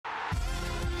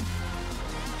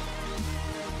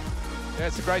Yeah,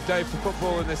 it's a great day for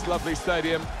football in this lovely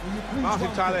stadium.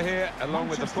 Martin Tyler here, along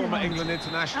with the former England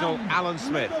international Alan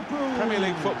Smith. Premier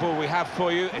League football we have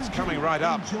for you. It's coming right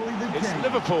up. It's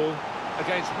Liverpool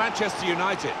against Manchester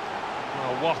United.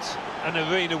 Well, what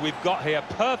an arena we've got here.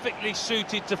 Perfectly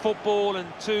suited to football and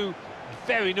two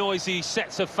very noisy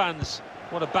sets of fans.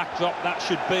 What a backdrop that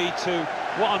should be to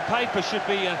what on paper should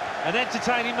be an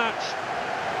entertaining match.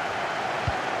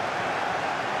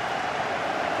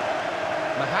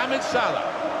 Mohamed Salah.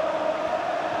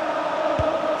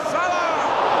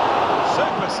 Salah!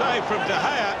 Super save from De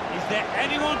Gea. Is there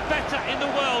anyone better in the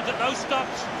world at those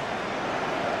stops?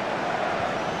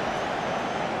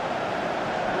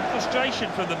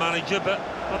 Frustration from the manager, but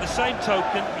by the same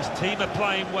token, his team are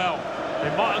playing well.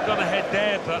 They might have gone ahead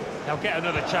there, but they'll get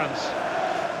another chance.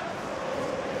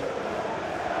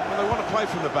 Well, they want to play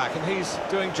from the back, and he's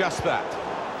doing just that.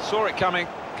 Saw it coming,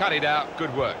 cut it out,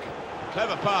 good work.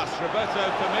 Clever pass, Roberto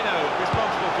Firmino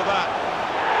responsible for that.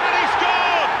 And he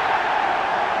scored!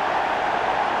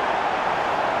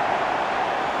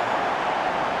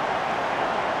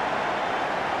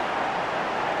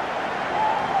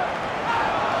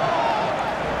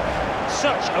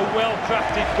 Such a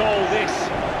well-crafted goal, this.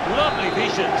 Lovely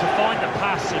vision to find the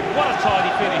pass, and what a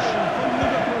tidy finish.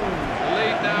 The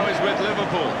lead now is with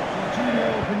Liverpool.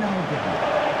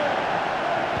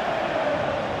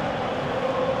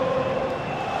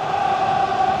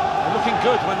 Looking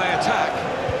good when they attack.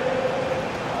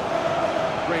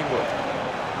 Greenwood.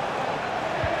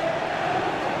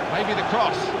 Maybe the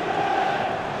cross.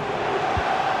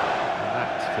 And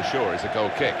that, for sure, is a goal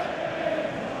kick.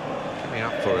 Coming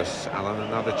up for us, Alan,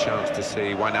 another chance to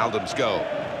see Wijnaldum's goal.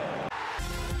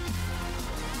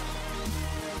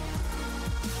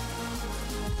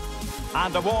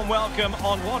 And a warm welcome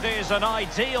on what is an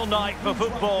ideal night for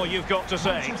football, you've got to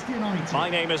say. My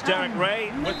name is Derek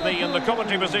Ray. With me in the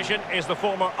commentary position is the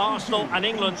former Arsenal and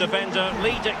England defender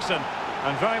Lee Dixon.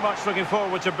 And very much looking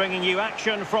forward to bringing you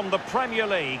action from the Premier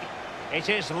League. It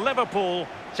is Liverpool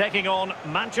taking on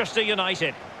Manchester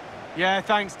United. Yeah,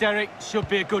 thanks, Derek. Should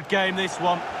be a good game, this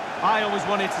one. I always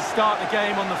wanted to start the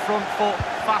game on the front foot,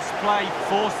 fast play,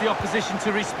 force the opposition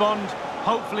to respond.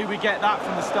 Hopefully we get that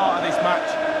from the start of this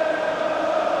match.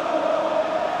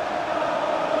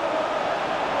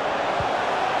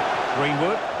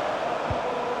 Greenwood.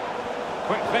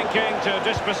 Quick thinking to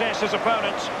dispossess his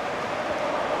opponent.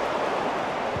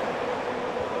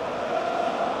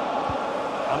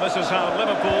 And this is how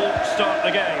Liverpool start the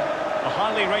game. A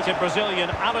highly rated Brazilian,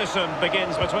 Alisson,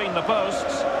 begins between the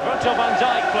posts. Virgil van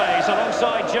Dijk plays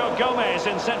alongside Joe Gomez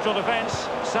in central defence.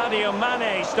 Sadio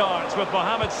Mane starts with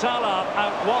Mohamed Salah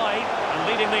out wide. And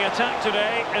leading the attack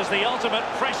today is the ultimate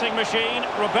pressing machine,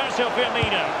 Roberto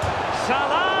Firmino.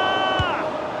 Salah!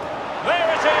 There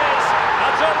it is! A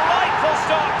delightful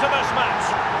start to this match.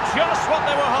 Just what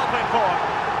they were hoping for.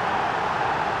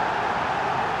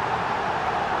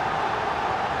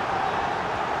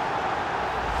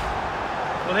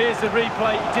 Well, here's the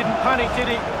replay. He didn't panic, did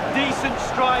he? Decent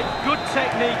strike, good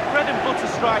technique, bread and butter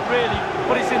strike, really,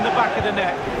 but it's in the back of the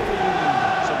net.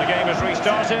 So the game has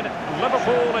restarted.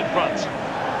 Liverpool in front.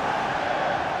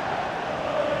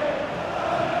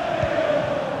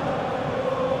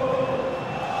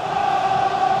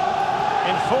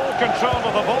 Full control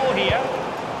of the ball here.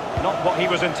 Not what he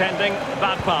was intending.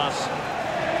 Bad pass.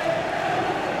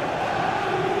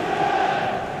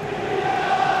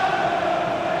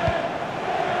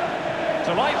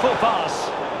 Delightful pass.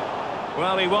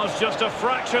 Well, he was just a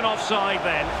fraction offside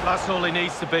then. That's all he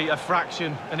needs to be, a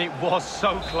fraction, and it was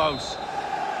so close.